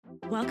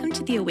Welcome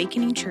to the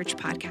Awakening Church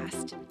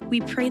podcast.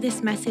 We pray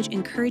this message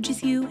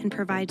encourages you and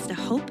provides the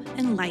hope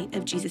and light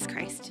of Jesus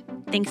Christ.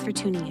 Thanks for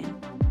tuning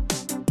in.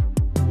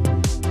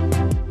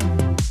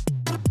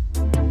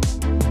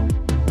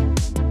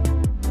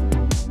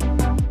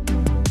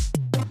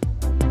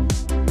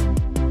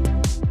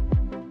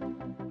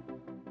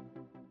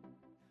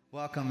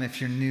 Welcome. If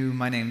you're new,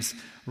 my name's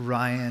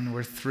Ryan.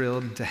 We're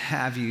thrilled to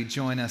have you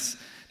join us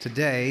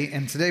today.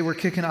 And today we're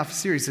kicking off a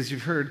series, as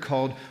you've heard,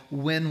 called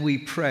When We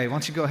Pray. Why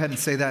don't you go ahead and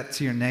say that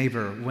to your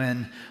neighbor,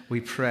 when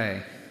we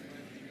pray.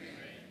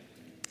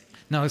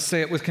 Now say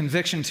it with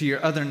conviction to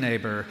your other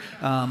neighbor,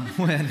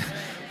 when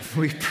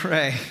we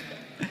pray.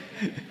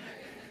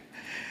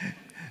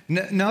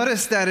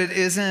 Notice that it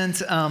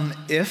isn't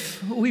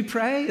if we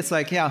pray. It's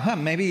like,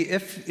 maybe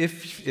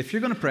if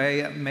you're going to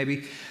pray,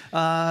 maybe,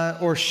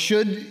 or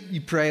should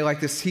you pray,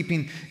 like this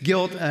heaping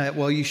guilt.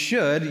 Well, you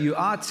should, you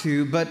ought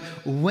to, but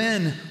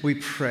when we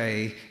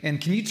pray, and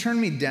can you turn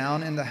me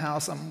down in the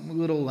house? I'm a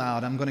little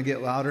loud. I'm going to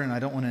get louder, and I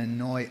don't want to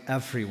annoy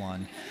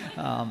everyone.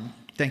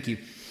 Thank you.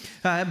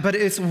 But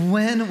it's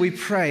when we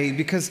pray,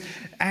 because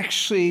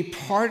actually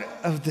part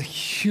of the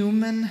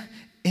human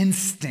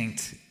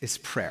instinct is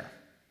prayer.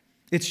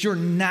 It's your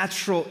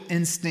natural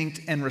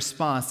instinct and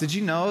response. Did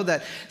you know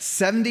that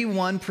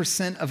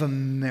 71% of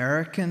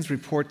Americans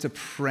report to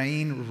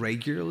praying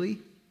regularly?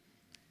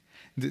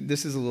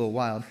 This is a little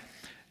wild.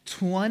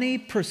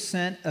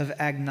 20% of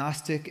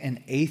agnostic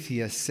and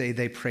atheists say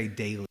they pray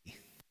daily.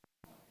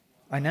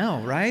 I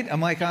know, right?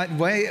 I'm like,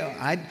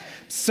 I'm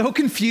so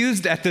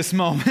confused at this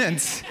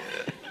moment.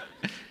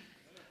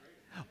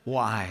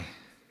 Why?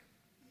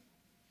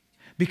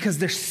 Because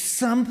there's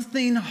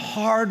something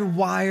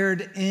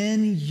hardwired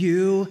in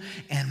you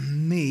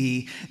and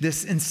me,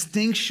 this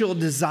instinctual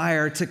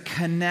desire to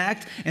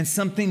connect and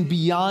something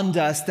beyond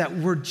us that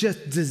we're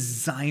just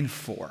designed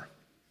for.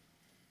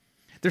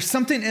 There's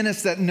something in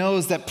us that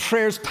knows that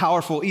prayer's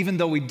powerful even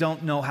though we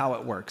don't know how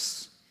it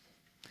works.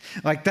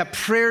 Like that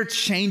prayer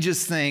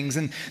changes things,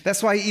 and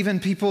that's why even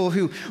people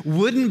who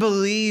wouldn't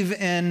believe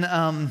in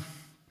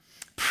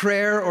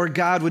prayer or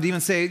God would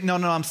even say, no,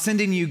 I'm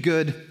sending you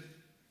good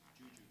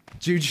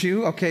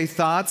juju, okay,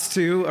 thoughts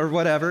too, or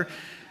whatever.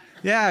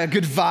 Yeah,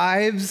 good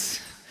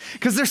vibes.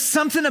 Because there's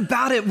something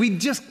about it. We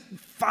just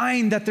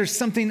find that there's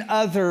something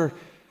other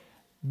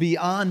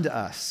beyond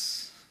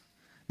us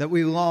that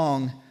we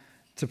long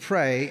to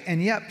pray.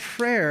 And yet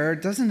prayer,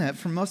 doesn't it,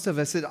 for most of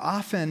us, it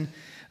often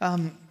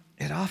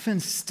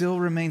still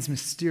remains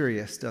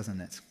mysterious, doesn't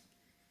it?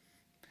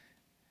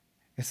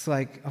 It's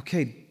like,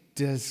 okay,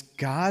 does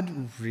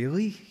God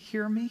really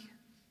hear me?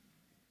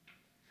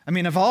 I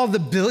mean, of all the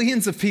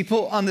billions of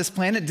people on this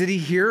planet, did he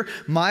hear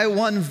my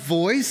one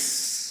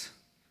voice?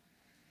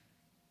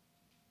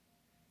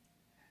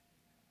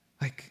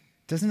 Like,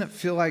 doesn't it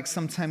feel like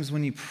sometimes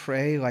when you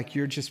pray, like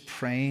you're just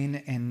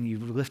praying and you're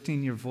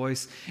lifting your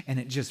voice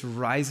and it just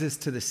rises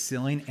to the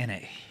ceiling and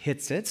it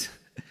hits it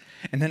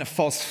and then it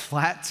falls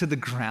flat to the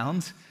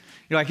ground?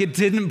 You're like, it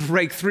didn't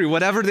break through.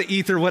 Whatever the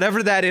ether,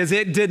 whatever that is,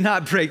 it did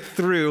not break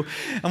through.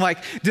 I'm like,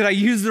 did I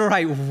use the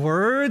right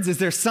words? Is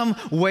there some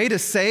way to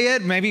say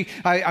it? Maybe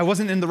I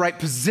wasn't in the right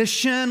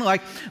position.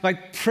 Like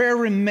prayer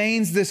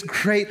remains this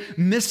great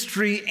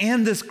mystery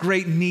and this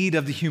great need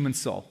of the human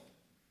soul.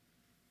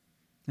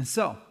 And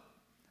so,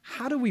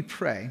 how do we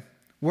pray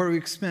where we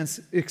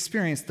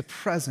experience the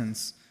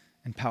presence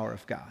and power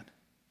of God?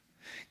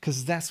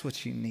 Because that's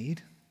what you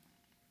need.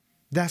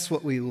 That's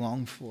what we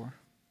long for.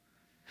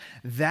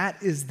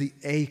 That is the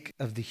ache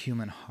of the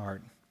human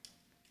heart.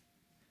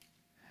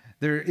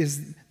 There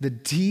is the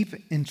deep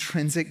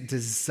intrinsic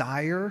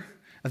desire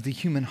of the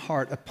human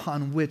heart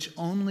upon which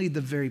only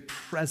the very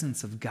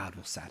presence of God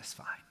will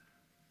satisfy.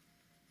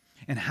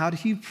 And how do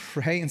you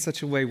pray in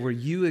such a way where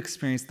you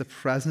experience the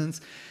presence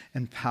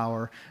and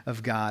power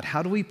of God?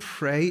 How do we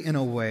pray in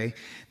a way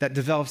that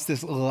develops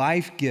this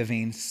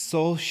life-giving,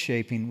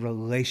 soul-shaping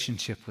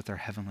relationship with our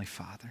Heavenly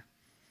Father?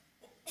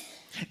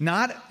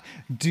 Not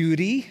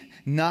duty,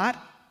 not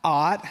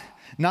ought,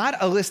 not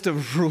a list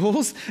of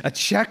rules, a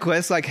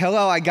checklist like,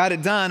 hello, I got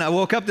it done. I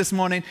woke up this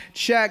morning,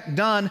 check,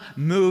 done,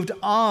 moved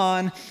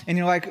on. And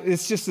you're like,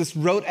 it's just this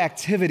rote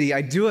activity.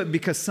 I do it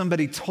because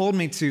somebody told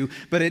me to,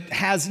 but it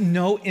has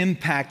no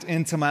impact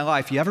into my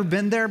life. You ever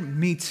been there?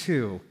 Me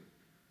too.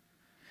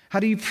 How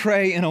do you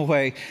pray in a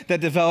way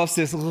that develops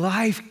this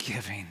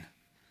life-giving,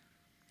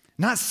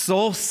 not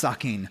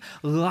soul-sucking,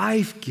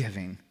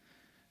 life-giving?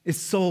 It's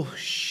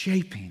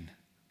soul-shaping.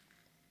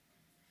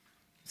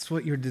 It's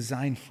what you're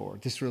designed for,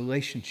 this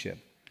relationship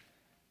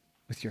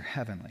with your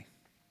Heavenly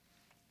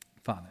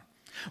Father.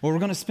 Well, we're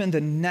going to spend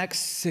the next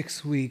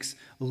 6 weeks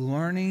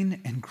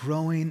learning and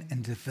growing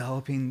and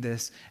developing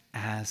this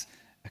as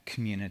a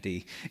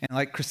community. And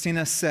like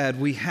Christina said,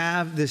 we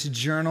have this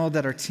journal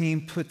that our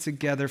team put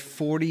together,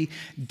 40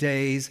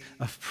 days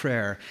of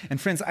prayer. And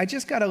friends, I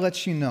just got to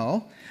let you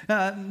know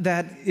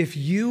that if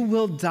you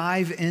will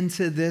dive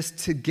into this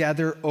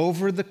together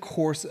over the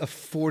course of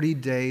 40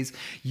 days,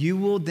 you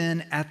will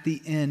then at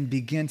the end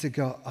begin to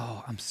go,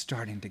 oh, I'm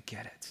starting to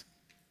get it.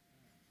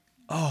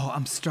 oh,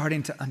 I'm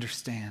starting to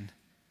understand.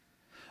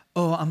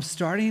 Oh, I'm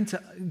starting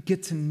to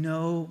get to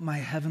know my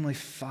Heavenly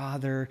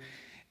Father,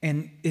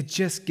 and it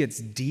just gets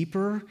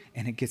deeper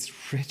and it gets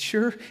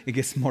richer, it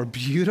gets more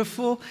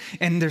beautiful,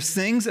 and there's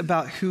things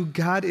about who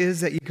God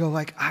is that you go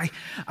like,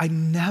 I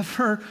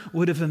never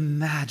would have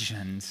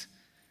imagined,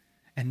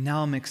 and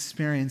now I'm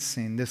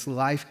experiencing this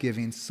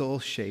life-giving,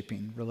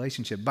 soul-shaping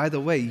relationship. By the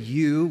way,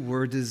 you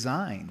were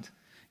designed,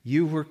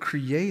 you were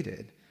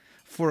created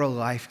for a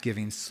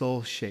life-giving,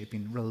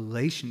 soul-shaping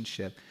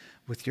relationship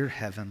with your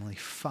Heavenly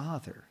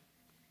Father.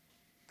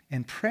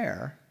 And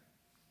prayer,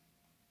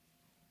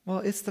 well,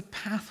 it's the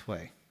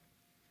pathway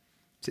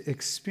to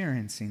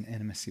experiencing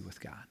intimacy with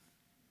God.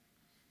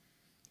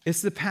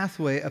 It's the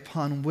pathway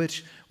upon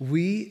which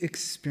we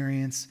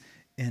experience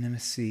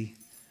intimacy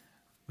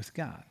with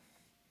God.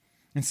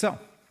 And so,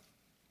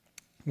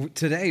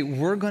 today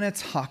we're going to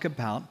talk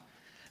about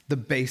the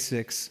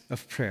basics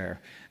of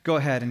prayer. Go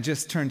ahead and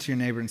just turn to your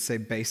neighbor and say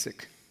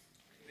basic.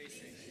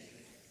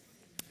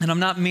 And I'm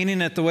not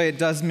meaning it the way it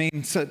does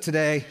mean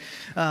today.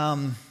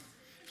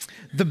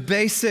 The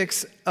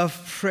basics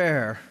of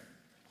prayer.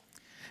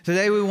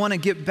 Today we want to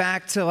get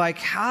back to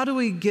how do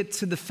we get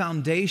to the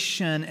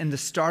foundation and the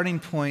starting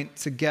point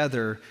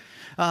together?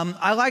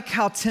 I like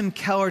how Tim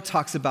Keller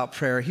talks about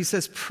prayer. He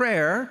says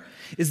prayer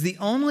is the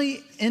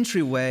only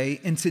entryway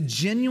into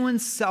genuine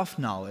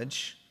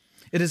self-knowledge.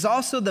 It is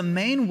also the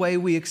main way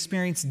we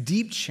experience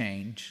deep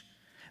change,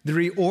 the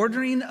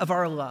reordering of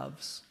our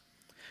loves.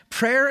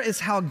 Prayer is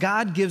how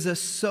God gives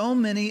us so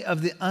many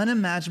of the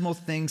unimaginable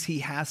things He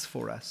has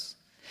for us.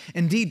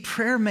 Indeed,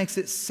 prayer makes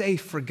it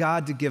safe for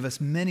God to give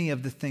us many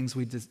of the things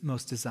we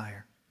most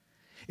desire.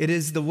 It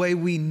is the way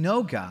we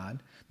know God,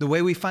 the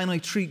way we finally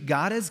treat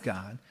God as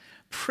God.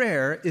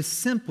 Prayer is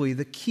simply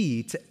the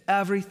key to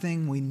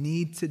everything we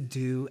need to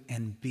do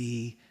and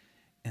be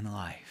in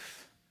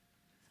life.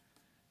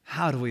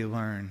 How do we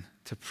learn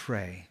to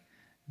pray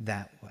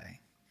that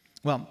way?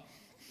 Well,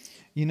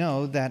 you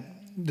know that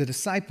the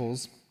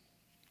disciples,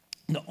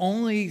 the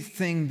only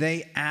thing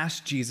they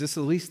asked Jesus,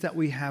 at least that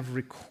we have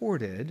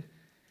recorded,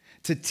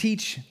 to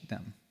teach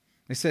them.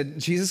 They said,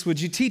 Jesus, would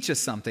you teach us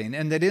something?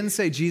 And they didn't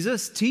say,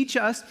 Jesus, teach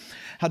us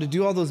how to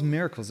do all those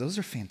miracles. Those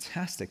are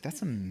fantastic.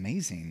 That's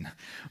amazing,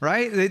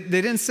 right? They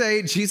didn't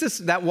say, Jesus,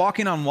 that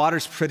walking on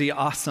water's pretty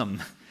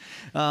awesome.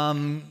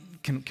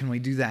 Can we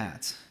do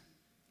that?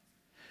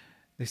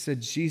 They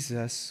said,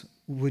 Jesus,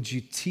 would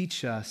you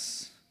teach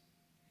us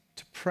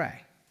to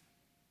pray?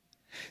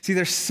 See,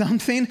 there's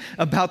something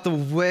about the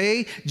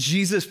way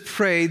Jesus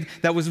prayed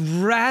that was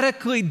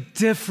radically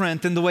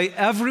different than the way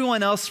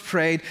everyone else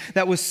prayed,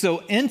 that was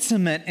so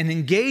intimate and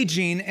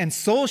engaging and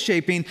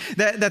soul-shaping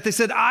that they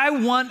said, I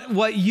want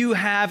what you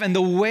have, and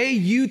the way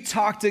you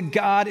talk to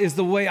God is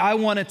the way I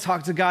want to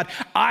talk to God.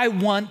 I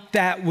want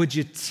that. Would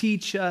you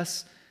teach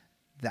us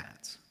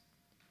that?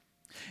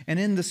 And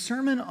in the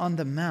Sermon on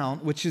the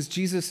Mount, which is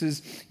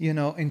Jesus's,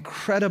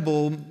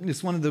 incredible,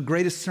 it's one of the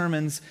greatest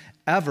sermons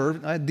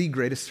ever, the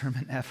greatest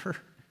sermon ever.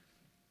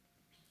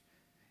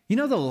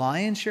 The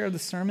lion's share of the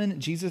sermon,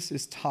 Jesus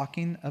is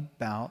talking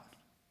about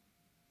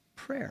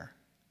prayer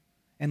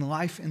and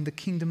life in the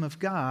kingdom of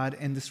God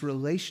and this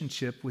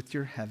relationship with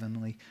your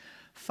Heavenly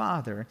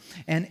Father.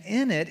 And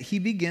in it, he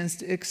begins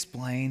to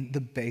explain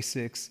the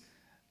basics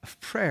of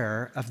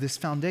prayer, of this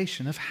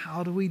foundation of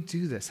how do we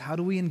do this? How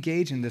do we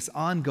engage in this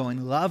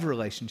ongoing love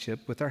relationship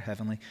with our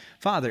Heavenly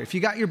Father? If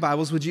you got your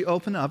Bibles, would you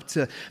open up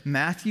to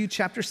Matthew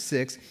chapter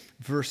 6,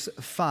 verse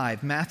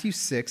 5. Matthew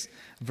 6,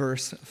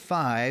 verse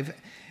 5.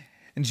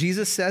 And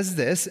Jesus says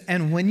this,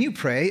 and when you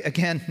pray,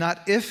 again, not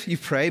if you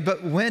pray,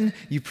 but when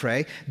you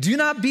pray, do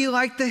not be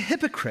like the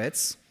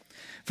hypocrites,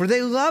 for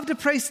they love to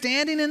pray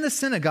standing in the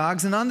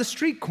synagogues and on the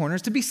street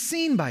corners to be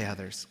seen by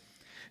others.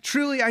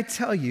 Truly, I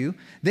tell you,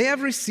 they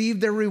have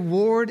received their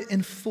reward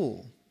in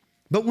full.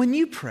 But when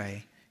you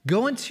pray,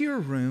 go into your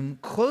room,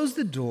 close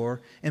the door,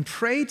 and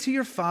pray to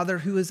your Father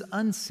who is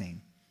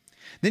unseen.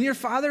 Then your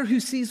Father who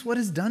sees what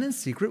is done in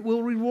secret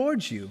will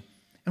reward you.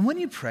 And when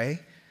you pray,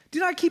 do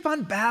not keep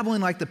on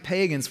babbling like the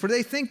pagans, for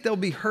they think they'll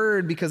be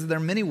heard because of their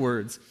many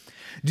words.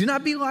 Do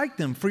not be like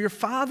them, for your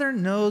Father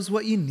knows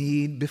what you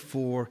need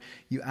before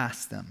you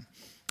ask them.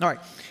 All right,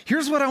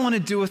 here's what I want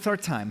to do with our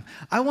time.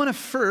 I want to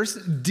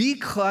first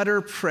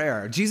declutter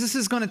prayer. Jesus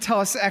is going to tell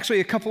us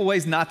actually a couple of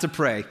ways not to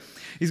pray.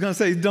 He's going to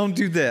say, don't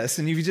do this.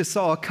 And you just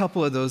saw a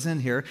couple of those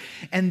in here.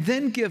 And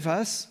then give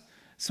us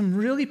some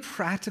really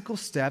practical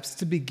steps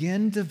to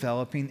begin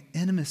developing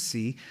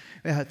intimacy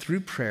through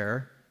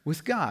prayer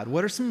with God.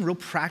 What are some real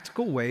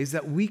practical ways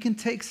that we can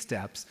take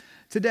steps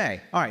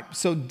today? All right,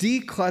 so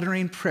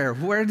decluttering prayer.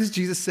 Where does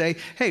Jesus say,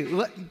 hey,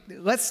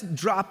 let's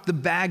drop the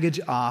baggage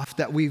off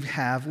that we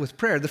have with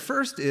prayer? The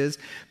first is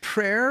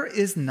prayer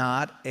is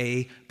not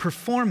a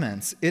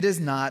performance. It is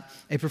not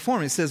a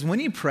performance. It says, when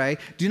you pray,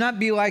 do not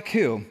be like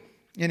who?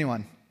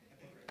 Anyone?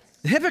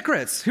 The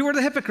hypocrites. Who are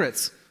the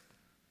hypocrites?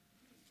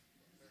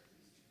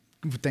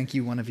 Thank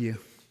you, one of you.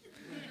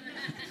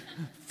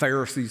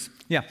 Pharisees.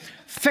 Yeah.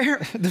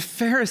 The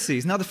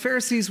Pharisees. Now, the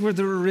Pharisees were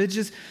the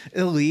religious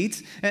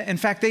elite. In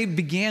fact, they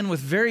began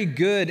with very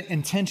good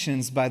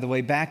intentions, by the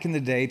way, back in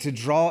the day to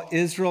draw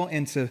Israel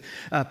into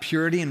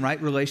purity and right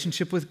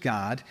relationship with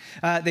God.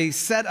 They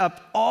set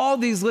up all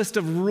these lists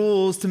of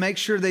rules to make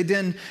sure they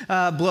didn't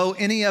blow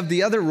any of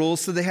the other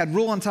rules. So they had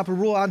rule on top of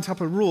rule on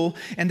top of rule,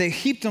 and they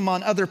heaped them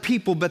on other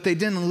people, but they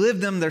didn't live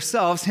them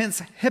themselves,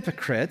 hence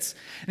hypocrites.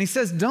 And he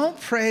says, don't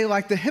pray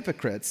like the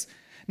hypocrites.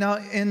 Now,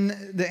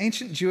 in the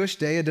ancient Jewish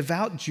day, a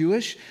devout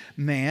Jewish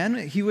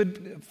man, he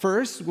would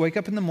first wake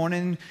up in the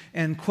morning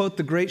and quote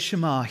the great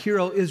Shema, "Hear,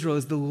 O Israel,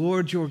 is the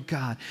Lord your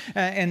God,"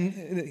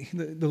 and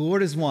the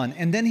Lord is one.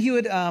 And then he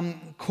would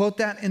quote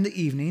that in the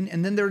evening,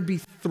 and then there would be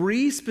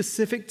 3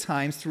 specific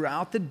times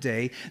throughout the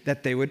day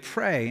that they would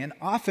pray. And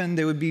often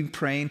they would be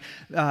praying,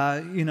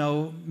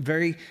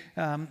 very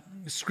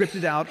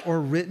scripted out or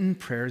written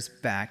prayers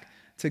back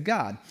to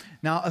God.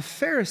 Now, a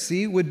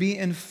Pharisee would be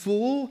in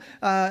full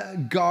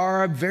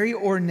garb, very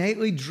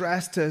ornately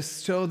dressed to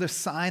show the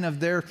sign of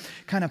their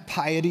kind of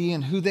piety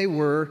and who they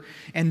were.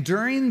 And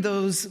during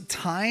those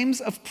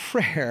times of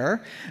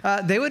prayer,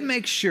 they would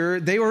make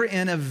sure they were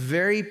in a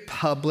very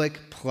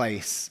public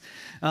place.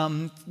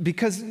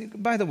 Because,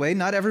 by the way,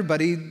 not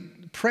everybody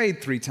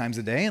prayed 3 times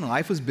a day, and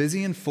life was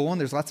busy and full,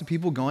 and there's lots of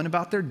people going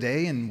about their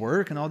day and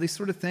work and all these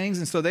sort of things.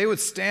 And so they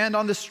would stand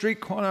on the street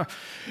corner,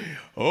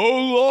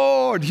 "Oh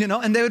Lord,"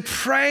 and they would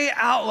pray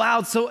out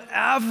loud so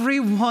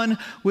everyone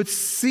would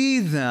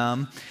see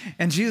them.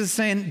 And Jesus is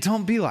saying,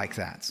 don't be like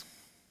that.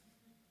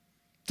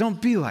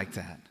 Don't be like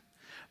that.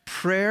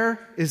 Prayer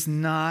is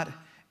not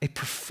a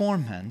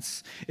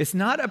performance. It's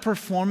not a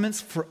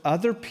performance for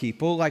other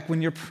people. Like when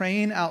you're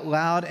praying out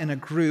loud in a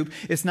group,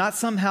 it's not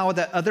somehow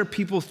that other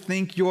people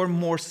think you're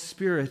more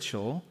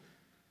spiritual.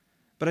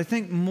 But I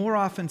think more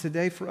often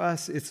today for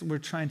us, we're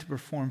trying to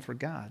perform for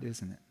God,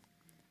 isn't it?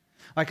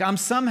 Like I'm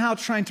somehow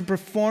trying to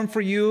perform for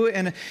you,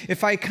 and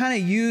if I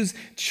kind of use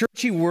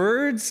churchy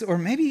words, or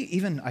maybe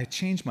even I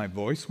change my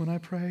voice when I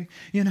pray,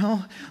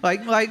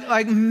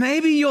 like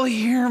maybe you'll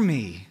hear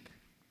me.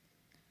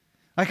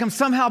 Like I'm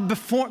somehow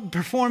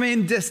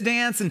performing this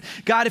dance, and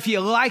God, if you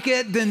like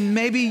it, then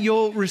maybe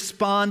you'll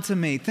respond to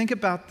me. Think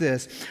about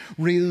this.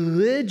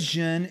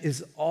 Religion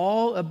is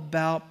all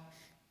about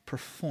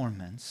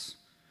performance.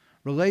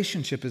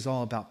 Relationship is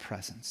all about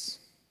presence.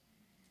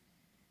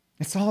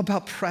 It's all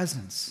about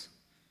presence.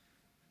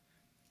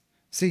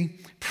 See,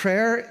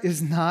 prayer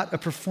is not a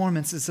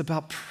performance. It's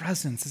about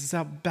presence. It's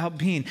about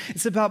being.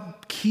 It's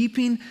about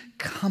keeping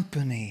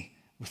company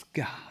with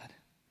God.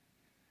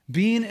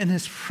 Being in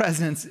his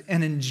presence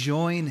and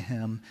enjoying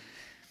him,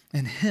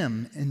 and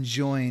him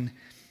enjoying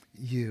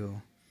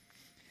you.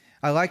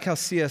 I like how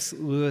C.S.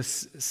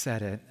 Lewis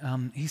said it.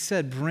 He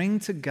said, bring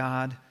to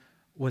God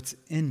what's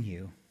in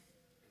you,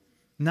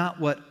 not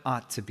what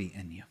ought to be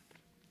in you.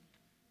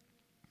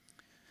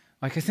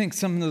 Like I think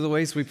some of the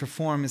ways we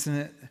perform,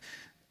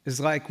 is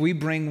like we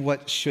bring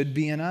what should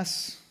be in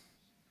us.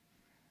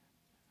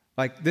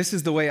 Like this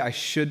is the way I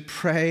should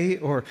pray,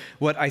 or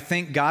what I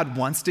think God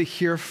wants to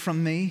hear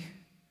from me.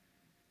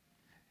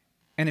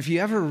 And if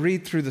you ever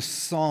read through the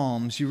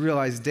Psalms, you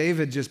realize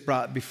David just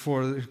brought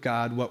before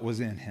God what was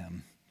in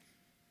him.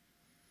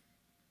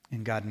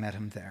 And God met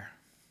him there.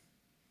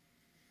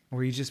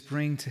 Or you just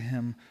bring to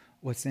him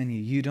what's in you.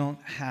 You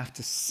don't have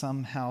to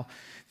somehow,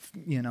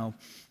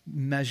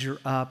 measure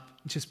up.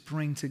 Just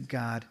bring to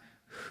God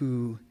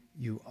who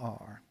you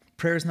are.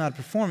 Prayer is not a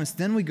performance.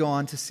 Then we go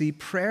on to see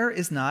prayer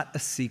is not a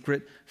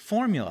secret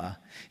formula.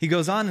 He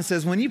goes on and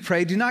says, when you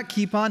pray, do not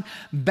keep on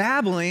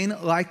babbling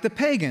like the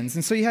pagans.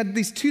 And so you had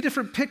these 2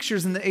 different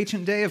pictures in the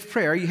ancient day of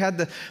prayer. You had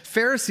the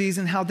Pharisees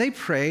and how they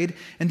prayed,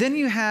 and then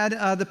you had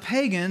the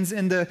pagans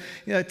in the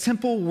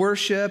temple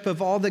worship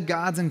of all the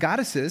gods and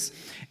goddesses.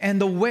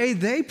 And the way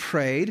they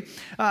prayed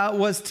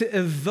was to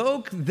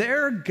evoke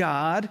their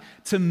God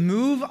to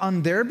move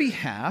on their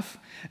behalf.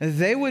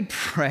 They would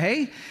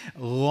pray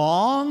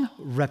long,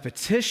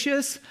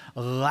 repetitious,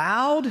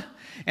 loud,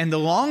 and the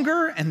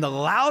longer and the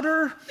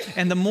louder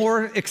and the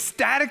more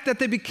ecstatic that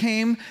they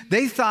became,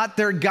 they thought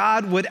their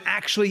God would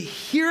actually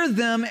hear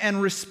them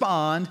and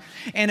respond.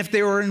 And if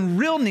they were in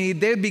real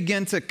need, they'd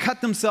begin to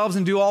cut themselves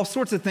and do all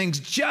sorts of things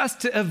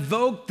just to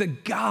evoke the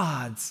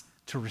gods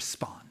to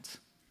respond.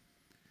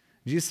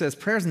 Jesus says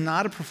prayer is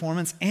not a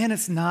performance, and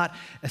it's not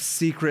a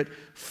secret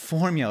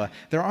formula.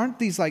 There aren't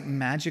these like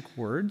magic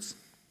words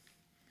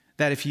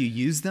that if you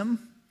use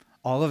them,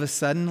 all of a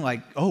sudden,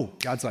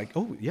 God's like,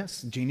 oh,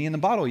 yes, genie in the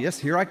bottle. Yes,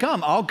 here I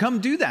come. I'll come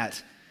do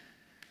that.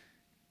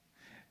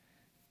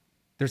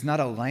 There's not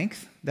a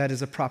length that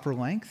is a proper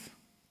length.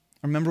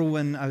 I remember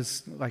when I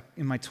was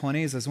in my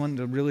 20s, I was wanting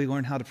to really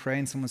learn how to pray,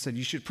 and someone said,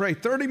 you should pray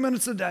 30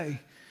 minutes a day.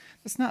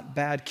 That's not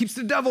bad. Keeps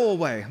the devil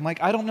away. I'm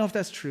like, I don't know if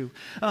that's true.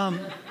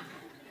 And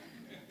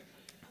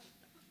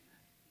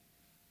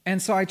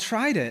so I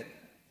tried it.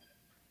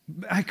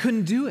 I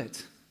couldn't do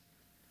it.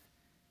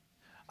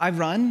 I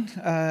run,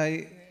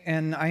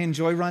 and I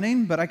enjoy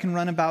running, but I can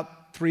run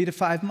about 3 to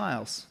 5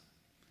 miles.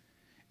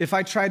 If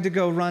I tried to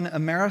go run a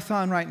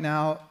marathon right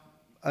now,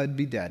 I'd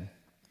be dead.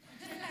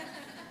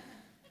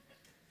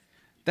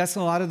 That's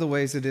a lot of the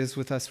ways it is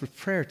with us with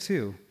prayer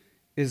too,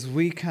 is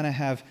we kind of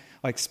have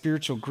like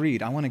spiritual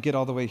greed. I want to get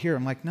all the way here.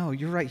 I'm like, no,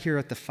 you're right here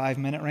at the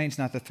 5-minute range,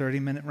 not the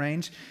 30-minute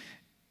range.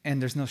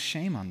 And there's no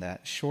shame on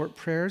that. Short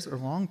prayers or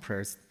long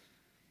prayers.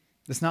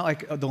 It's not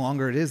like the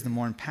longer it is, the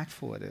more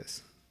impactful it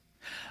is.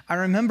 I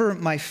remember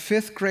my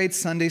 5th grade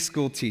Sunday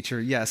school teacher,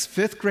 yes,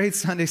 5th grade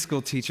Sunday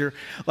school teacher,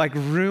 like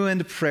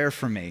ruined prayer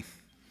for me.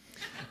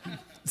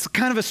 It's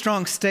kind of a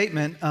strong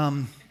statement,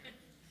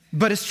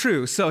 but it's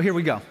true. So here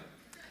we go.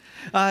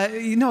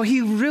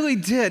 He really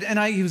did. And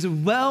he was a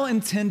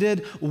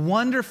well-intended,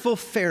 wonderful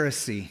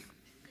Pharisee.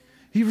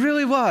 He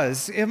really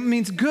was. It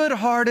means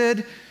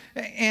good-hearted.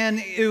 And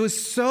it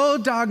was so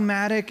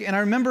dogmatic. And I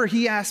remember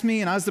he asked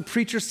me, and I was the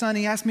preacher's son,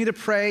 he asked me to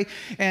pray.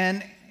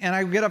 And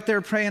I get up there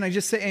and pray, and I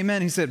just say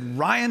amen. He said,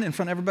 Ryan, in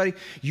front of everybody,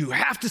 you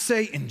have to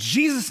say, in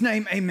Jesus'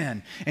 name,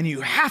 amen. And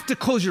you have to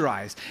close your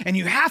eyes. And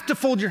you have to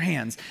fold your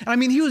hands. And I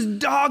mean, he was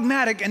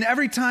dogmatic. And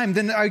every time,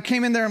 then I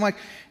came in there, I'm like,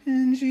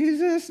 in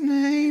Jesus'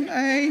 name,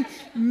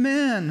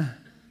 amen.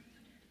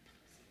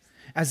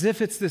 As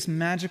if it's this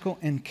magical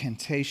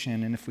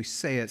incantation, and if we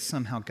say it,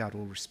 somehow God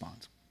will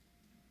respond.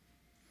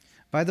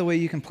 By the way,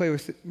 you can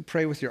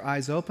pray with your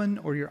eyes open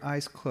or your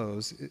eyes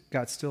closed.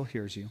 God still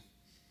hears you.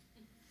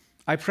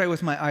 I pray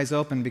with my eyes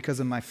open because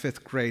of my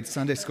 5th grade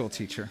Sunday school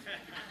teacher.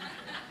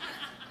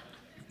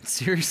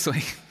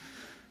 Seriously.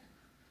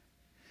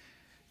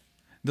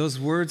 Those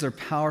words are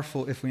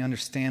powerful if we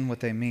understand what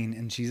they mean.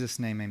 In Jesus'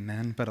 name,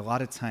 amen. But a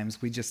lot of times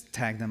we just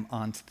tag them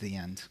on to the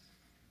end.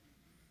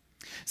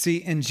 See,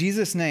 in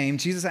Jesus' name,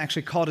 Jesus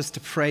actually called us to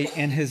pray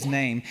in his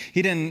name.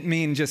 He didn't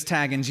mean just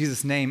tag in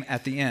Jesus' name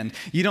at the end.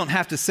 You don't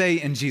have to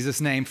say in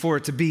Jesus' name for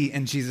it to be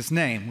in Jesus'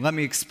 name. Let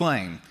me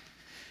explain.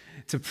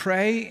 To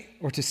pray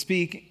or to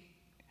speak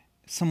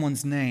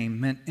someone's name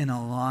meant in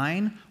a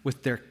line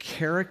with their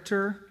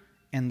character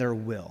and their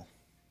will.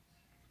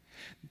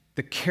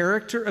 The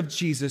character of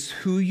Jesus,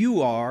 who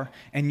you are,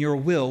 and your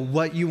will,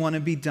 what you want to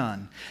be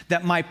done.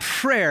 That my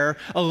prayer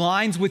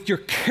aligns with your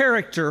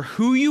character,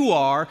 who you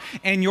are,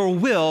 and your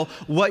will,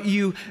 what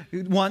you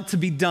want to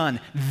be done.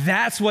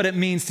 That's what it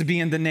means to be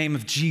in the name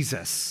of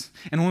Jesus.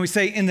 And when we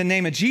say in the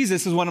name of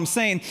Jesus, is what I'm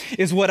saying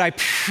is what I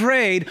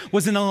prayed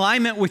was in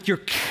alignment with your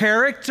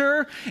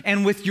character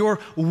and with your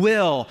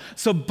will.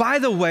 So by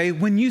the way,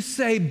 when you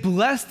say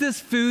bless this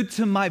food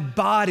to my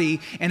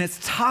body and it's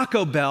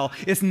Taco Bell,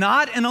 it's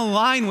not in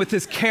line with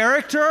his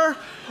character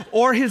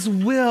or his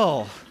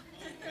will.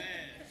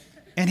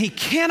 And he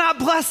cannot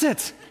bless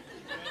it.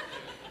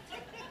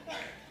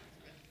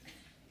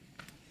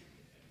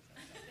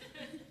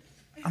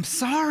 I'm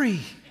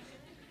sorry.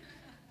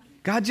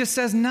 God just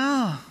says,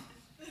 nah.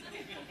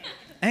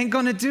 Ain't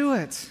gonna do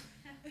it.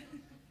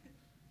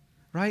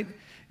 Right?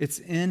 It's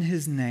in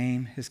his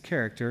name, his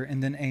character,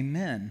 and then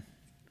amen.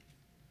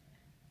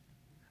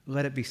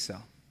 Let it be so,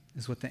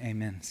 is what the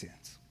amen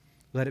says.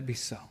 Let it be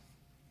so.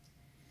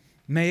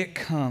 May it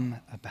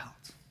come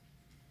about.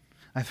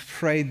 I've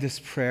prayed this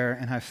prayer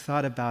and I've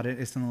thought about it.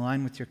 It's in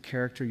line with your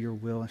character, your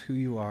will, and who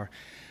you are.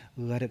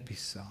 Let it be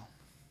so.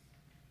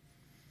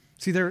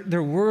 See,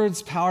 they're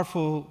words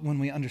powerful when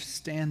we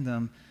understand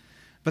them,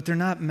 but they're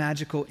not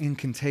magical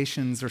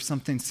incantations or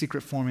something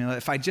secret formula.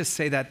 If I just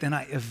say that, then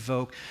I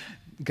evoke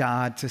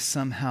God to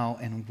somehow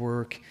and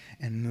work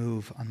and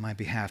move on my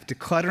behalf.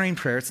 Decluttering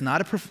prayer, it's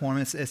not a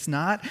performance. It's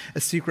not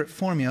a secret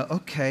formula.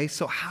 Okay,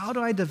 so how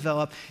do I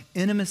develop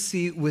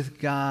intimacy with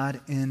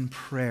God in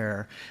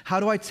prayer? How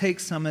do I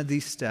take some of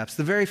these steps?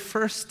 The very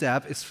first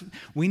step is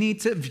we need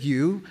to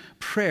view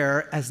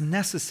prayer as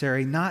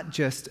necessary, not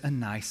just a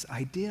nice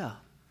idea.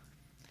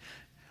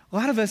 A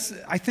lot of us,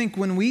 I think,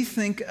 when we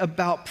think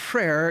about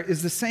prayer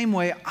is the same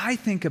way I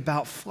think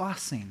about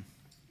flossing.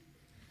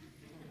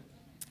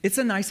 It's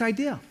a nice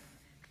idea.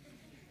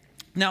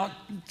 Now,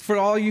 for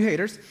all you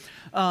haters,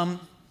 I'm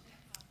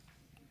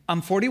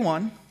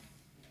 41.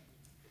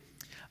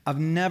 I've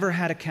never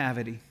had a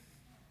cavity.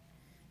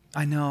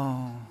 I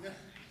know.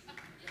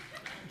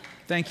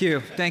 Thank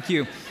you.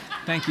 I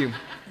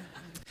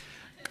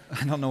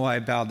don't know why I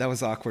bowed. That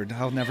was awkward.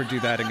 I'll never do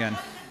that again.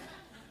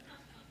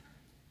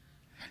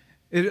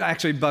 It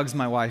actually bugs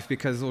my wife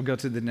because we'll go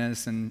to the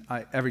dentist and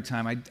every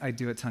time I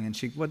do it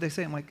tongue-in-cheek. What'd they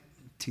say? I'm like,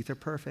 teeth are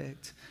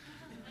perfect.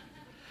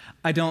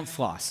 I don't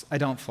floss.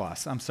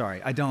 I'm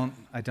sorry. I don't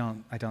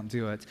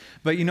do it.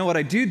 But you know what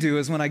I do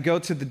is when I go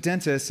to the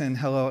dentist, and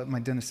hello, my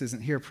dentist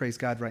isn't here, praise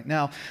God right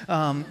now.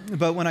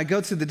 But when I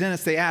go to the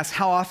dentist, they ask,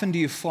 how often do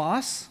you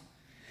floss?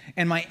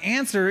 And my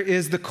answer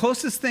is the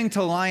closest thing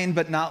to lying,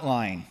 but not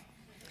lying.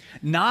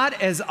 Not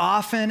as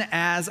often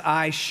as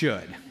I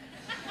should.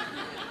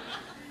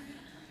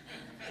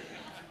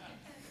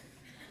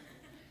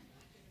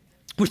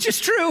 Which is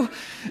true.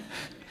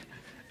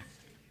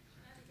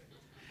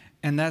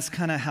 And that's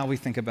kind of how we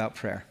think about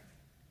prayer.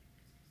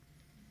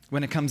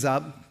 When it comes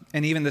up,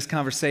 and even this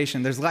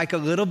conversation, there's like a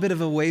little bit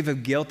of a wave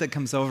of guilt that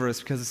comes over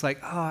us because it's like,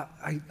 oh,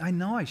 I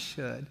know I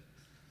should.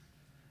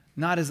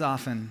 Not as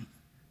often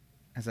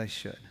as I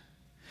should.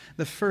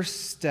 The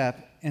first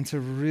step into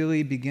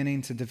really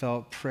beginning to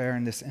develop prayer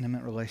in this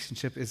intimate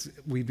relationship is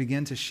we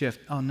begin to shift,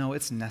 oh no,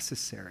 it's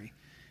necessary.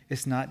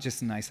 It's not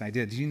just a nice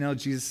idea. Do you know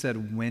Jesus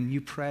said, when you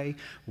pray,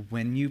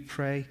 when you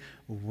pray,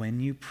 when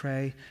you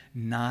pray,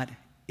 not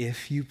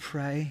if you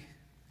pray?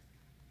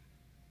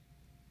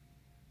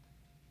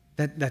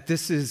 That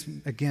this is,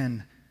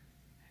 again,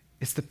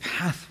 it's the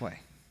pathway.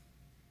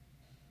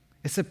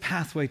 It's a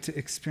pathway to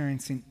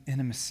experiencing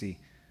intimacy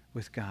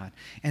with God.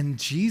 And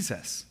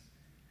Jesus,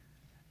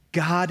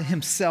 God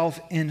himself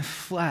in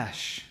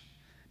flesh.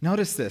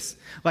 Notice this.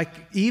 Like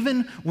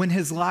even when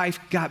his life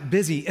got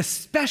busy,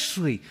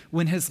 especially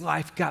when his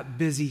life got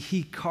busy,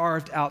 he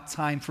carved out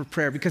time for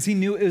prayer because he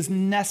knew it was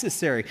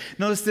necessary.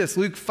 Notice this.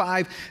 Luke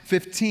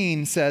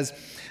 5:15 says,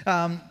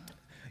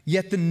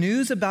 yet the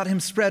news about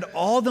him spread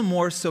all the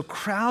more, so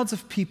crowds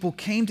of people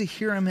came to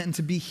hear him and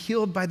to be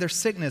healed by their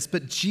sickness.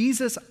 But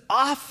Jesus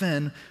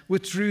often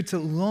withdrew to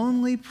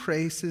lonely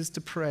places to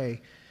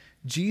pray.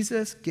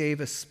 Jesus gave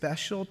a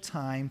special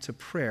time to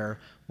prayer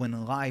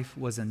when life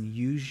was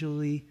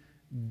unusually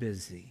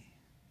busy.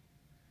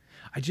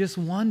 I just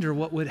wonder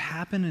what would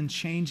happen and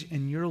change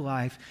in your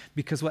life,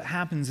 because what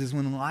happens is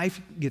when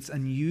life gets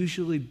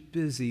unusually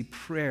busy,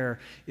 prayer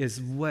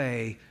is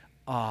way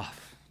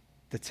off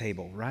the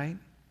table, right?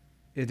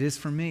 It is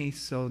for me.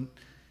 So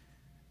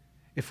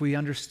if we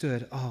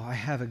understood, oh, I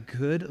have a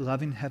good,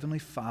 loving Heavenly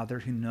Father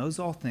who knows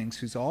all things,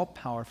 who's all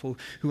powerful,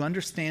 who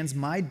understands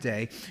my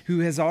day,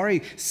 who has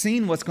already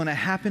seen what's going to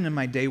happen in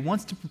my day,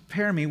 wants to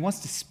prepare me, wants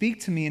to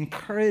speak to me,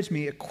 encourage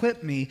me,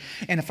 equip me.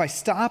 And if I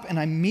stop and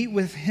I meet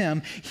with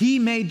him, he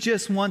may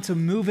just want to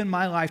move in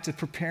my life to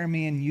prepare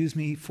me and use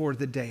me for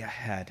the day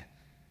ahead.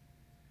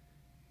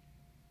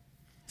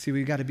 See,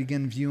 we've got to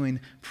begin viewing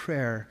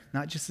prayer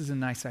not just as a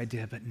nice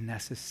idea, but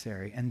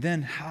necessary. And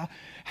then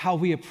how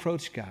we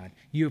approach God.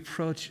 You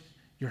approach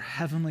your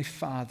Heavenly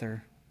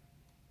Father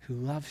who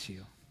loves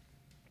you.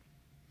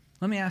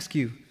 Let me ask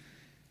you,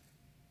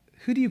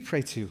 who do you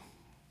pray to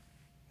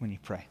when you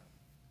pray?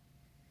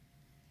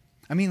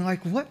 I mean,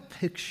 like, what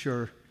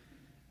picture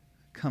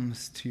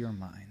comes to your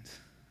mind?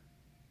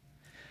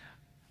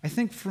 I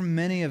think for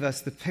many of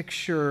us, the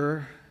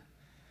picture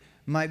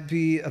might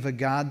be of a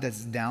God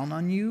that's down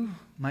on you,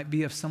 might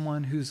be of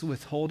someone who's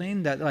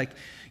withholding, that like,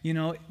 you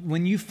know,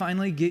 when you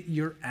finally get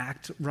your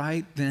act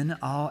right, then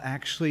I'll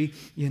actually,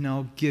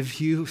 give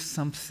you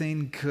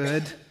something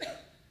good.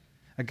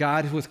 A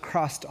God with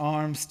crossed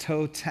arms,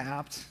 toe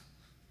tapped,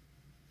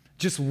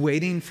 just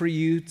waiting for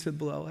you to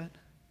blow it.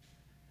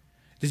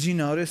 Did you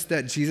notice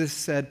that Jesus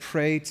said,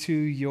 pray to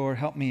your,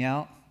 help me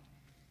out,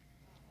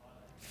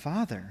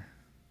 Father.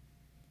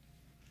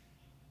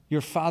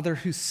 Your Father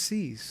who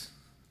sees.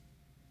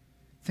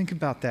 Think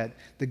about that.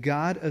 The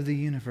God of the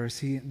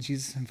universe,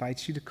 Jesus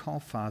invites you to call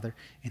Father,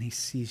 and he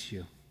sees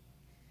you.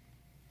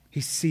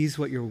 He sees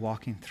what you're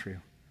walking through.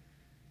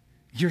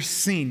 You're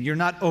seen. You're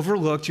not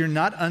overlooked. You're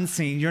not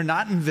unseen. You're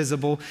not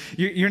invisible.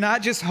 You're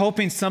not just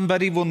hoping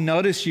somebody will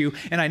notice you.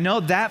 And I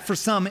know that for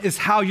some is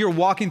how you're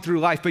walking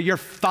through life, but your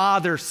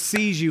Father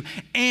sees you,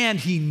 and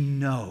he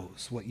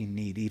knows what you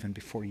need even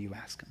before you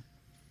ask him.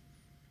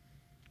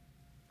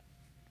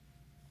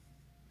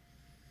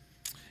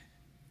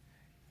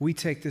 We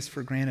take this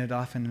for granted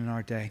often in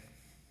our day.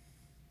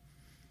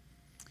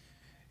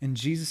 In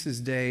Jesus'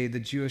 day, the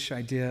Jewish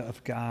idea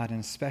of God, and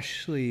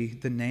especially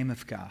the name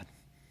of God,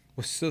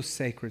 was so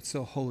sacred,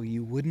 so holy,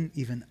 you wouldn't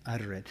even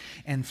utter it.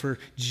 And for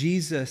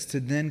Jesus to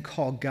then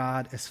call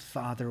God as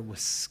Father was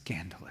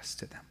scandalous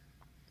to them.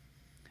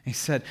 He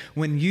said,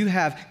 when you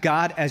have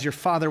God as your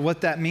Father,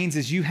 what that means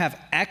is you have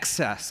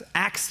access,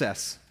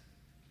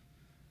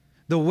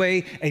 the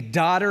way a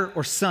daughter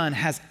or son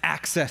has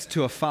access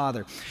to a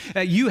father.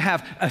 You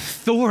have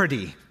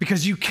authority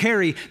because you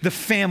carry the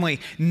family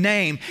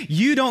name.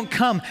 You don't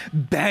come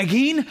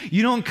begging.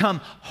 You don't come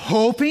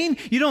hoping.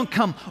 You don't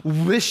come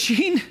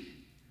wishing.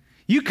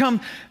 You come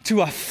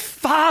to a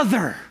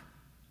father.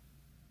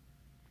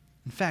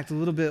 In fact, a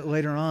little bit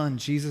later on,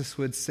 Jesus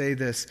would say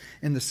this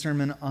in the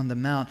Sermon on the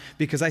Mount,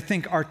 because I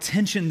think our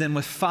tension then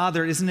with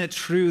Father, isn't it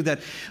true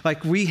that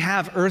like we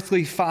have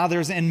earthly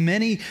fathers, and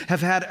many have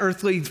had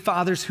earthly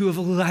fathers who have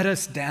let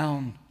us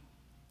down,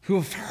 who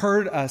have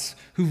hurt us,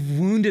 who've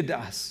wounded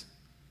us,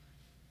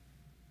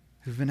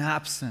 who've been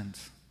absent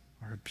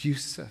or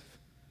abusive.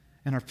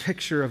 And our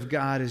picture of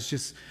God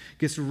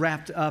gets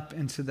wrapped up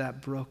into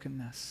that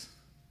brokenness.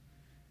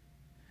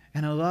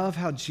 And I love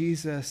how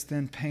Jesus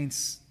then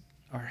paints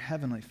our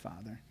Heavenly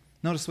Father.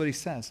 Notice what he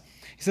says.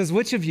 He says,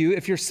 which of you,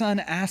 if your son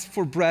asks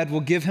for bread, will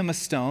give him a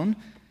stone?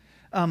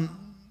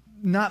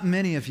 Not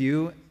many of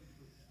you.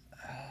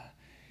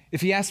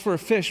 If he asks for a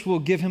fish, will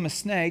give him a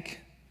snake?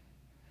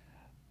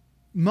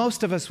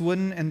 Most of us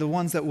wouldn't, and the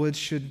ones that would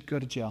should go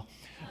to jail.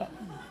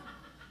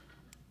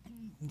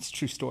 It's a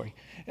true story.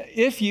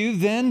 If you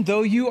then,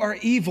 though you are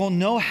evil,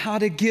 know how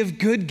to give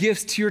good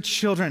gifts to your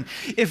children.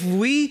 If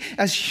we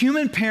as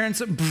human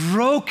parents,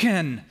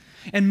 broken,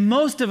 and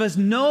most of us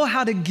know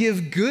how to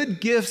give good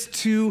gifts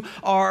to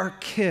our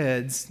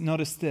kids,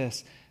 notice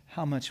this,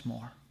 how much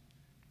more?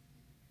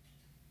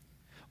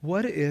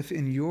 What if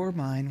in your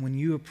mind, when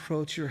you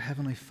approach your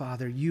Heavenly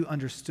Father, you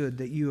understood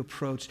that you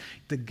approach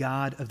the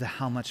God of the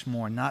how much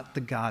more, not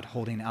the God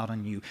holding out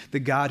on you,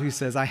 the God who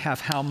says, I have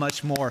how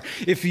much more.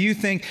 If you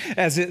think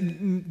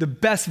the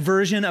best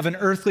version of an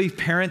earthly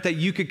parent that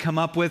you could come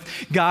up with,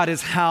 God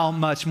is how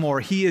much more.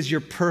 He is your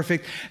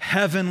perfect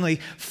Heavenly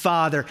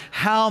Father.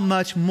 How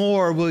much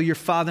more will your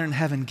Father in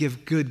heaven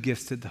give good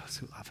gifts to those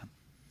who love Him?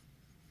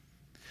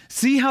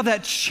 See how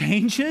that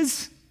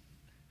changes?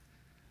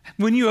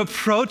 When you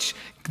approach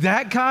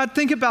that God,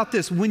 think about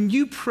this. When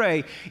you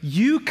pray,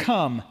 you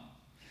come.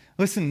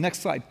 Listen, next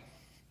slide.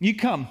 You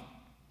come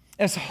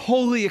as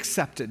wholly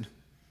accepted.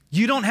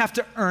 You don't have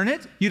to earn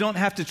it. You don't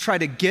have to try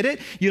to get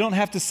it. You don't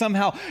have to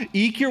somehow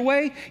eke your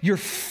way. You're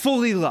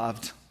fully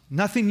loved.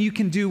 Nothing you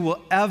can do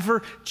will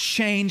ever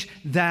change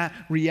that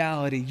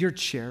reality. You're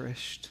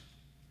cherished.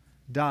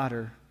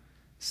 Daughter,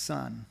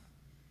 son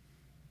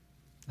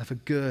of a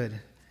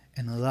good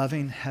and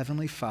loving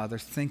Heavenly Father,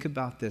 think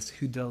about this,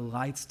 who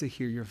delights to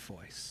hear your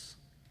voice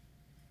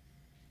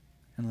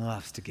and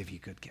loves to give you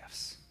good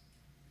gifts.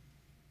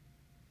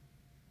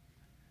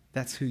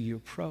 That's who you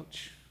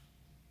approach.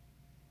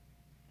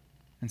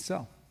 And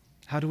so,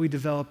 how do we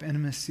develop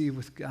intimacy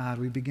with God?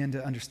 We begin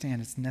to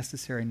understand it's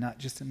necessary, not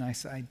just a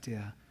nice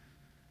idea.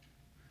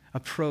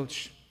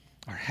 Approach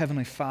our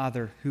Heavenly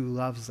Father who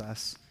loves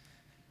us.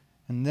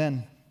 And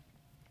then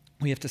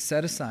we have to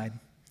set aside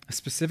a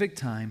specific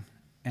time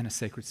and a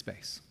sacred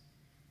space.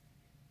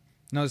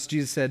 Notice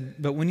Jesus said,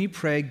 but when you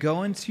pray,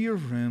 go into your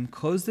room,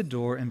 close the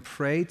door, and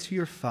pray to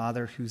your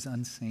Father who's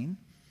unseen.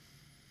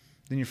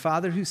 Then your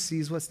Father who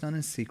sees what's done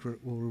in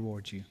secret will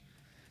reward you.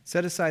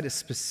 Set aside a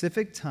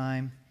specific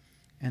time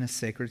and a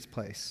sacred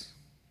place.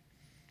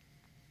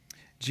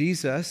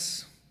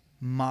 Jesus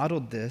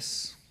modeled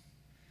this.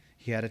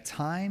 He had a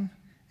time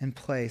and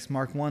place.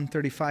 Mark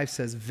 1:35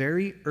 says,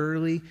 very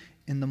early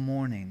in the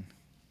morning,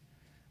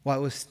 while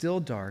it was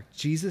still dark,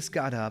 Jesus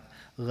got up,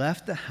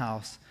 left the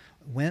house,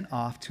 went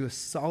off to a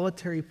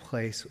solitary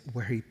place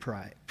where he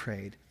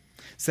prayed.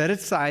 Set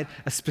aside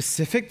a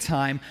specific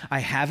time. I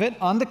have it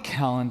on the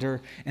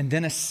calendar, and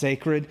then a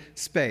sacred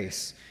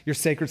space. Your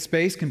sacred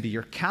space can be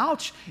your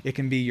couch. It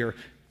can be your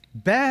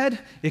bed.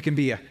 It can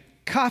be a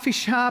coffee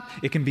shop.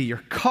 It can be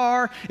your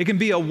car. It can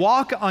be a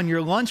walk on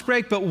your lunch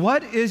break. But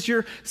what is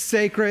your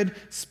sacred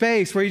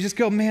space where you just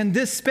go, man,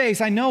 this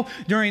space, I know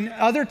during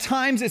other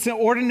times it's an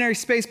ordinary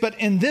space, but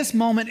in this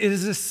moment it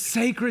is a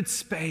sacred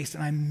space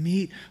and I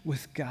meet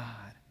with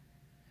God.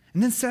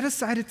 And then set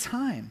aside a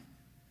time.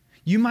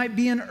 You might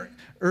be a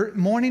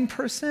morning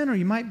person or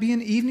you might be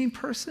an evening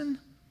person.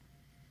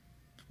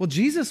 Well,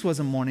 Jesus was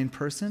a morning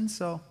person,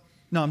 so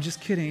no, I'm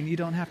just kidding. You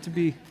don't have to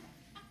be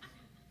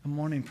a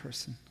morning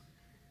person.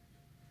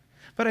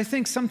 But I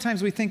think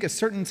sometimes we think a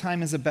certain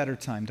time is a better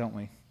time, don't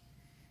we?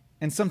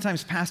 And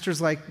sometimes pastors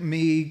like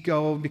me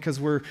go because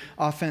we're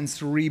often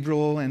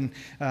cerebral and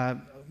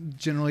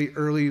generally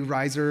early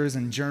risers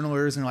and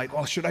journalers and like,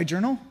 well, should I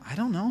journal? I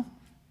don't know.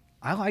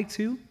 I like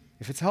to.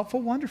 If it's helpful,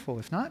 wonderful.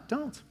 If not,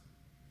 don't.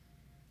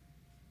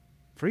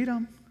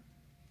 Freedom.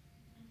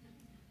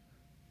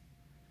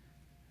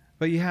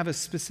 But you have a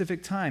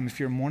specific time. If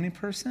you're a morning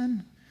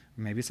person,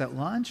 maybe it's at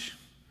lunch,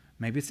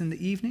 maybe it's in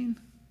the evening,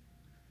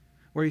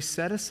 where you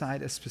set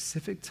aside a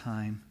specific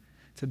time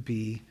to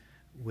be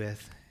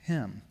with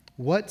Him.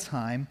 What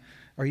time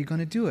are you going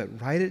to do it?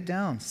 Write it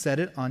down. Set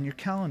it on your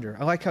calendar.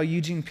 I like how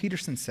Eugene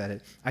Peterson said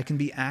it. I can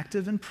be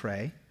active and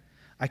pray.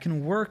 I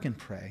can work and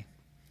pray.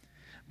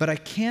 But I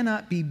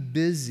cannot be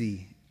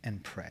busy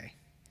and pray.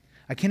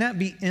 I cannot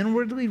be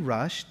inwardly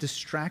rushed,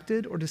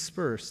 distracted, or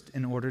dispersed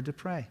in order to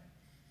pray.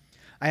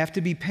 I have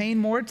to be paying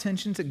more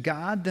attention to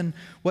God than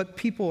what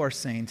people are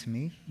saying to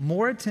me,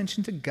 more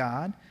attention to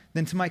God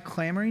than to my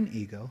clamoring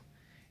ego.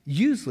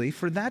 Usually,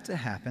 for that to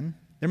happen,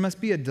 there must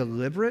be a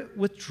deliberate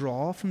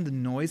withdrawal from the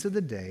noise of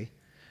the day,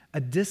 a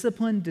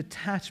disciplined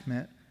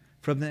detachment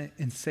from the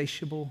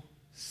insatiable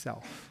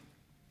self.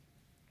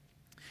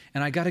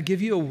 And I got to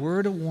give you a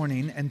word of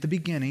warning at the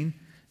beginning.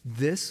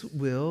 This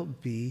will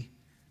be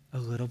a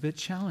little bit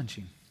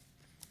challenging.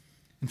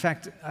 In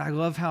fact, I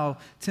love how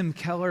Tim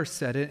Keller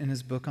said it in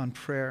his book on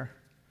prayer,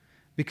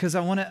 because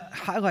I want to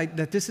highlight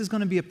that this is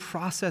going to be a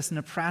process and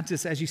a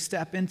practice as you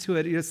step into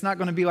it. It's not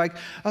going to be like,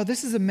 oh,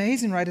 this is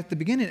amazing right at the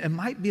beginning. It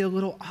might be a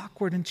little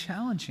awkward and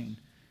challenging.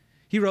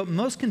 He wrote,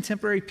 most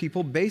contemporary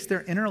people base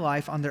their inner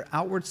life on their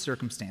outward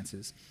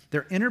circumstances.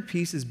 Their inner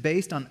peace is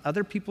based on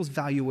other people's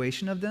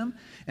valuation of them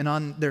and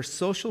on their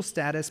social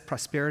status,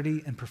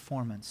 prosperity, and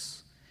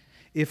performance.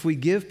 If we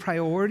give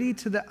priority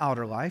to the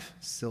outer life,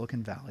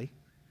 Silicon Valley,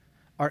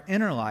 our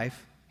inner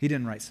life, he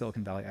didn't write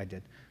Silicon Valley, I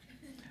did.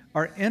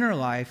 Our inner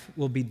life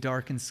will be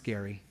dark and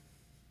scary.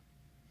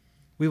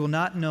 We will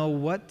not know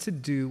what to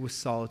do with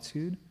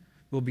solitude.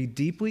 We'll be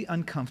deeply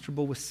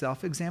uncomfortable with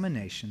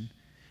self-examination,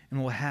 and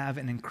we'll have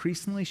an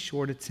increasingly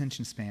short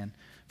attention span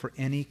for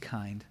any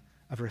kind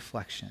of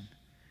reflection.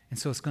 And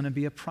so it's going to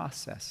be a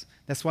process.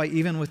 That's why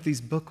even with these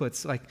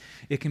booklets, like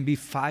it can be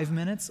 5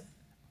 minutes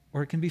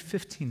or it can be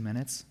 15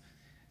 minutes.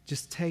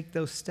 Just take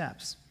those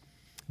steps.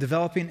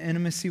 Developing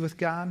intimacy with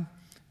God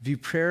view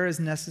prayer as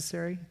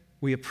necessary.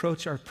 We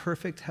approach our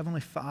perfect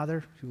Heavenly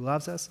Father who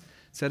loves us,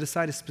 set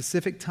aside a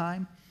specific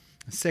time,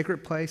 a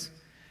sacred place,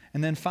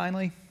 and then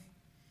finally,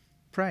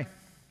 pray.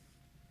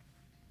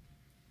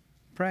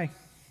 Pray.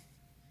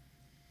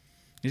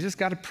 You just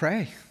got to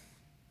pray.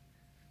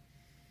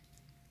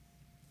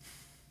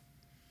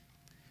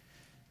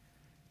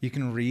 You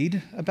can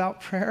read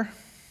about prayer.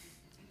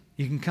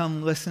 You can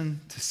come listen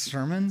to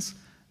sermons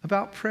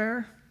about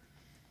prayer.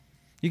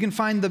 You can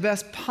find the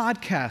best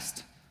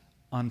podcast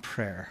on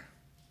prayer.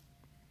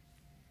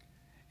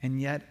 And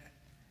yet,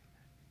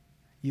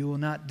 you will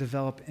not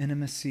develop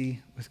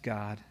intimacy with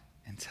God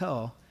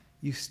until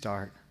you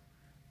start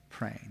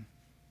praying.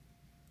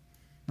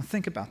 Now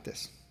think about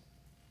this.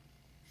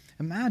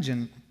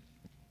 Imagine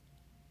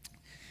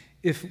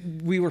if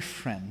we were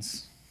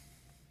friends.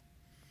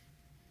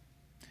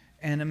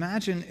 And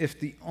imagine if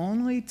the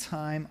only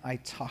time I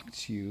talked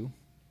to you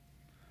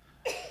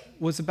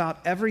was about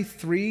every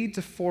 3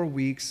 to 4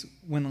 weeks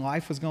when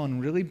life was going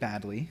really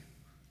badly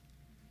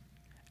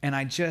and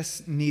I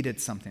just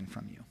needed something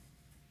from you.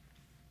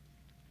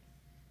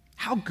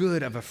 How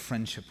good of a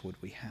friendship would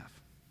we have?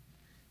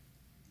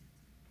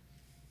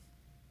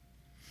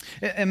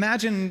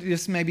 Imagine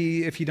just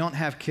maybe if you don't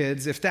have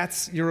kids, if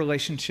that's your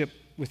relationship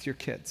with your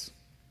kids.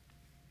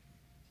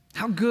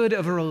 How good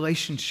of a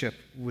relationship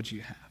would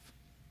you have?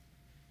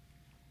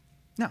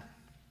 No.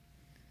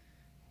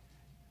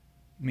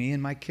 Me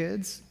and my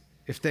kids,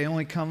 if they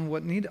only come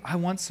what need, I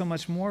want so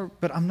much more,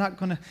 but I'm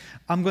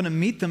going to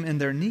meet them in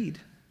their need.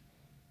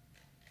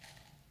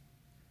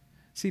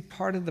 See,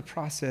 part of the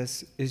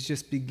process is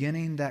just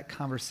beginning that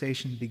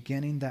conversation,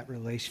 beginning that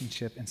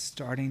relationship, and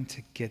starting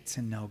to get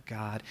to know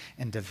God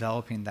and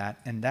developing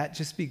that. And that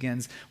just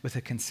begins with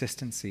a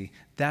consistency.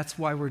 That's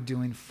why we're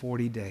doing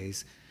 40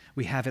 days.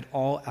 We have it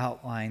all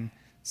outlined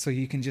so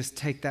you can just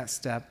take that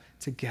step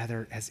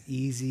together as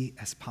easy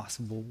as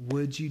possible.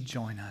 Would you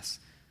join us?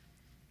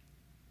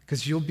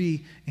 Because you'll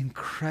be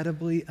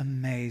incredibly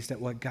amazed at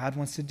what God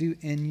wants to do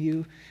in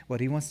you, what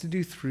he wants to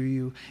do through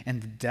you,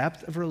 and the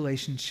depth of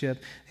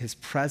relationship, his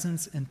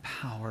presence and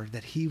power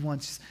that he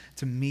wants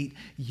to meet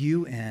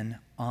you in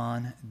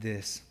on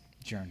this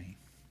journey.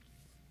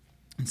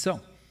 And so,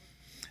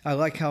 I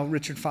like how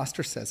Richard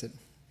Foster says it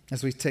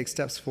as we take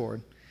steps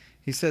forward.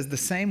 He says, the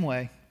same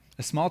way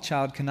a small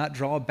child cannot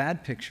draw a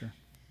bad picture,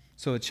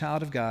 so a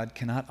child of God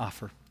cannot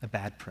offer a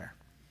bad prayer.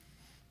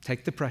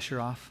 Take the pressure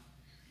off.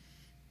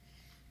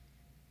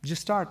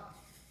 Just start.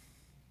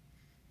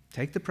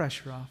 Take the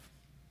pressure off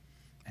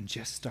and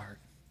just start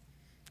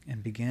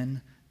and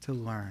begin to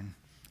learn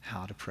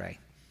how to pray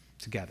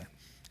together.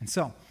 And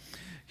so,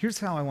 here's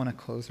how I want to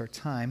close our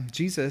time.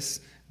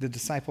 Jesus, the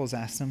disciples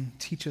asked him,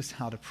 teach us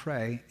how to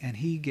pray, and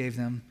he gave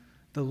them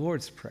the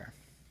Lord's Prayer.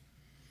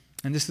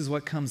 And this is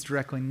what comes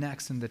directly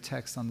next in the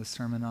text on the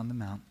Sermon on the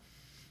Mount.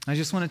 I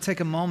just want to take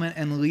a moment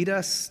and lead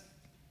us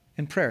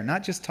in prayer.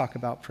 Not just talk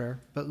about prayer,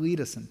 but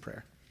lead us in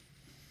prayer.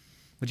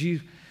 Would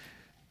you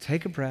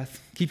take a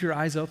breath, keep your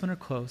eyes open or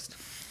closed.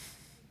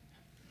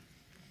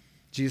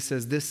 Jesus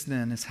says, this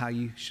then is how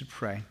you should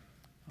pray.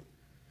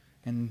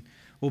 And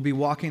we'll be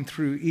walking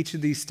through each of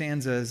these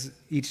stanzas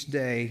each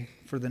day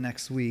for the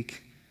next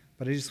week.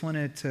 But I just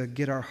wanted to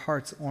get our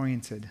hearts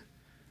oriented.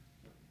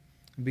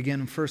 We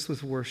begin first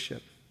with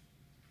worship.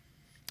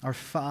 Our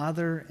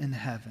Father in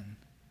heaven,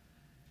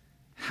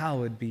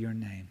 hallowed be your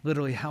name.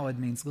 Literally, hallowed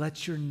means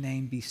let your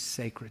name be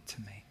sacred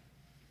to me.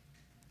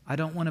 I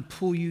don't want to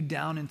pull you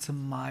down into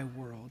my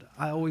world.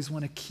 I always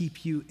want to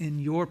keep you in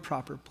your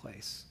proper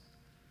place.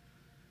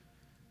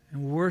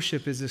 And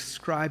worship is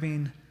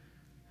ascribing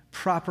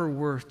proper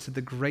worth to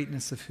the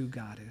greatness of who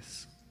God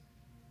is.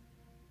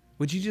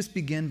 Would you just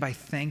begin by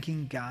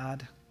thanking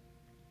God?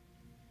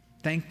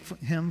 Thank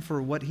him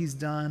for what he's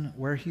done,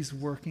 where he's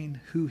working,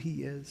 who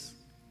he is.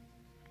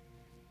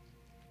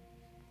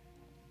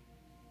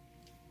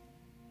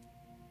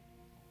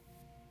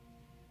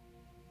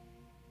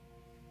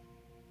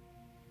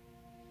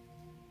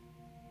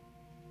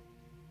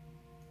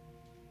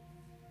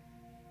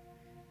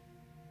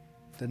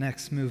 The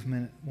next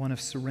movement, one of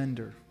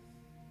surrender.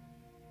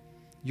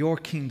 Your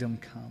kingdom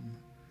come,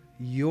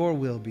 your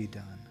will be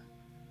done,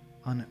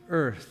 on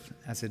earth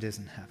as it is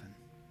in heaven.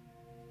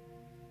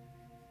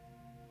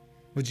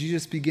 Would you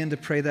just begin to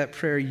pray that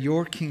prayer,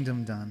 your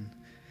kingdom done,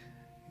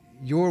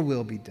 your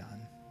will be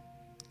done,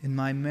 in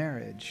my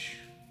marriage,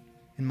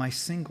 in my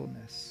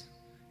singleness,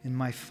 in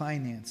my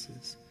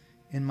finances,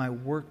 in my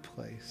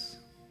workplace,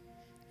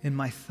 in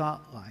my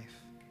thought life,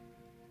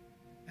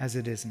 as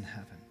it is in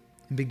heaven.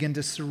 And begin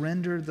to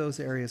surrender those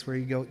areas where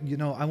you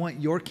go, I want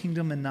your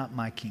kingdom and not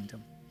my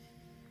kingdom.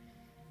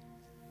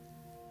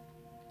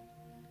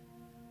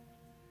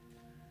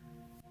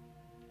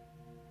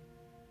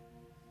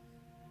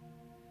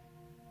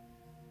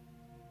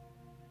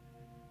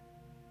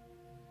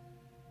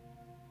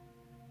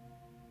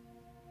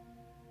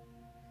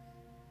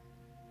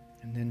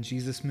 And then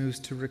Jesus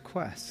moves to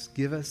requests.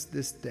 Give us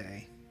this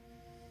day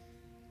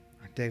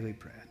our daily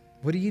bread.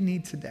 What do you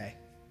need today?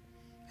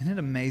 Isn't it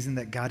amazing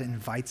that God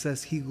invites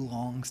us? He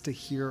longs to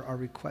hear our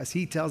requests.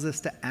 He tells us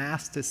to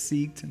ask, to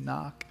seek, to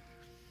knock.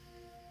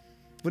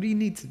 What do you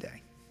need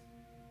today?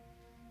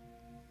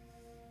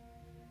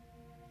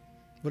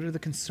 What are the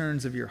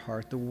concerns of your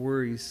heart, the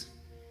worries?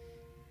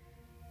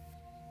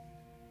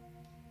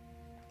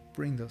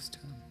 Bring those to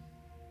Him.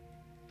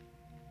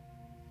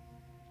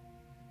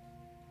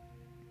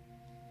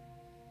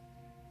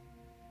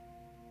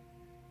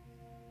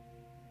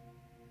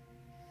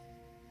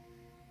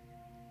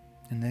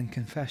 And then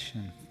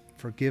confession.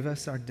 Forgive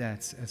us our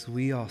debts as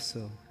we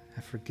also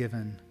have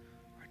forgiven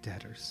our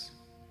debtors.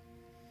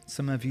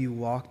 Some of you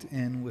walked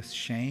in with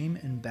shame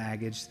and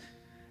baggage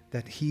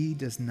that He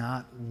does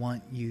not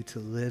want you to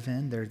live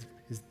in. There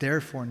is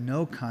therefore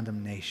no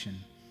condemnation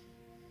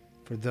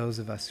for those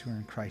of us who are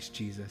in Christ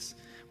Jesus.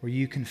 Where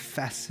you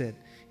confess it,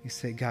 you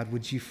say, God,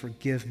 would you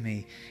forgive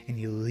me? And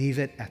you leave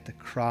it at the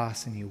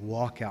cross and you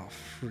walk out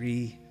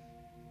free.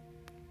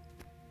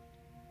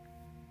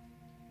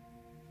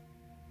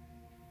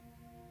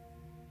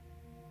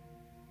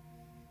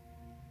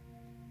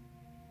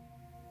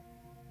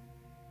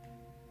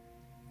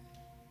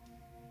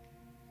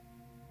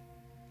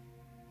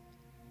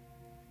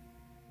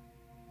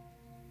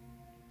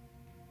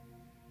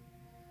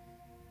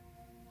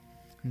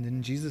 And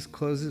then Jesus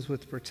closes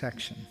with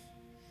protection.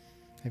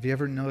 Have you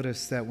ever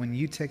noticed that when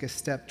you take a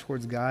step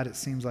towards God, it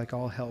seems like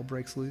all hell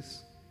breaks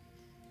loose?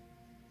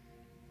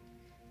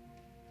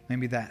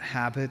 Maybe that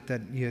habit that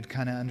you had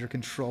kind of under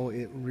control,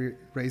 it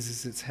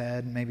raises its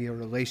head. Maybe a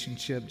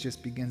relationship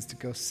just begins to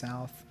go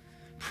south.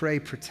 Pray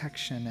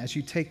protection as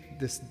you take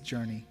this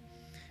journey.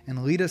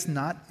 And lead us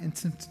not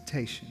into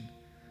temptation,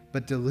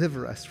 but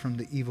deliver us from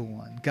the evil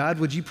one. God,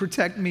 would you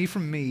protect me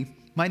from me,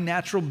 my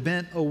natural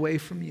bent away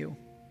from you?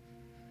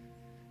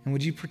 And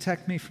would you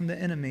protect me from the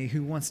enemy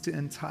who wants to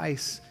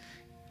entice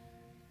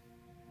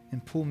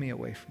and pull me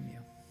away from you?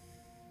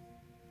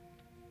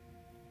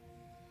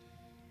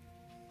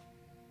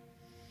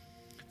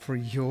 For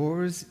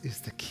yours is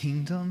the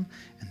kingdom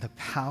and the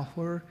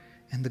power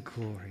and the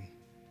glory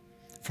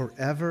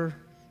forever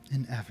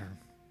and ever.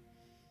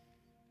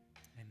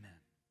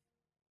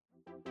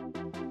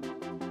 Amen.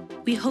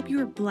 We hope you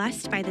were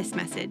blessed by this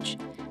message.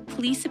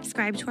 Please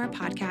subscribe to our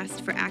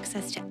podcast for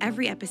access to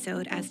every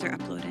episode as they're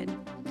uploaded.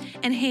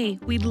 And hey,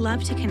 we'd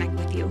love to connect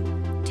with you.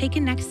 Take a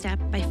next step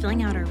by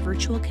filling out our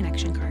virtual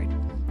connection card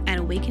at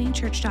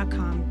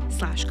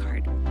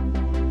awakeningchurch.com/card.